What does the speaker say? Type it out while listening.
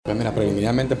Pues mira,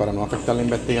 preliminarmente, para no afectar la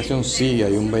investigación, sí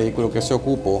hay un vehículo que se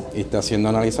ocupó y está siendo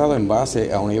analizado en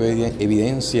base a una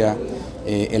evidencia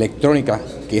electrónica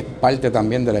que es parte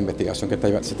también de la investigación que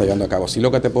se está llevando a cabo. Sí,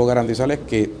 lo que te puedo garantizar es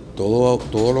que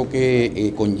todo lo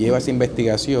que conlleva esa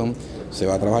investigación se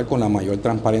va a trabajar con la mayor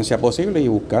transparencia posible y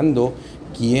buscando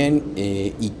quién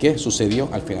y qué sucedió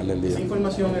al final del día. Esa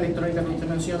información electrónica que usted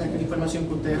menciona, ¿es información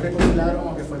que ustedes recopilaron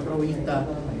o que fue provista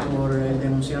por el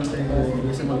denunciante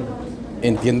Eliezer?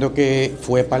 Entiendo que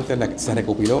fue parte de la que se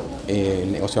recopiló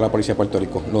el negocio de la Policía de Puerto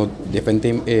Rico, los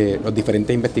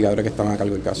diferentes investigadores que estaban a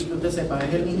cargo del caso. Y que usted sepa,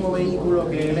 ¿es el mismo vehículo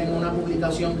que él en una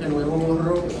publicación que luego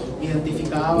borró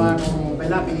identificaba como,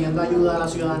 ¿verdad?, pidiendo ayuda a la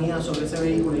ciudadanía sobre ese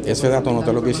vehículo? Ese dato no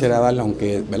te lo quisiera dar,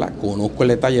 aunque, ¿verdad?, conozco el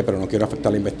detalle, pero no quiero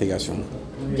afectar la investigación.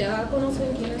 ¿Ya conocen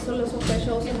quiénes son los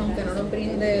sospechosos, aunque no nos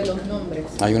brinde los nombres?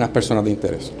 Hay unas personas de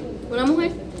interés. ¿Una mujer?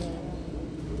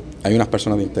 Hay unas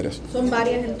personas de interés. ¿Son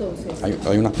varias entonces?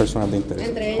 Hay unas personas de interés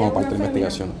 ¿Entre ellas como parte de la una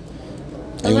investigación.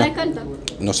 ¿No se descarta?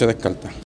 No se descarta.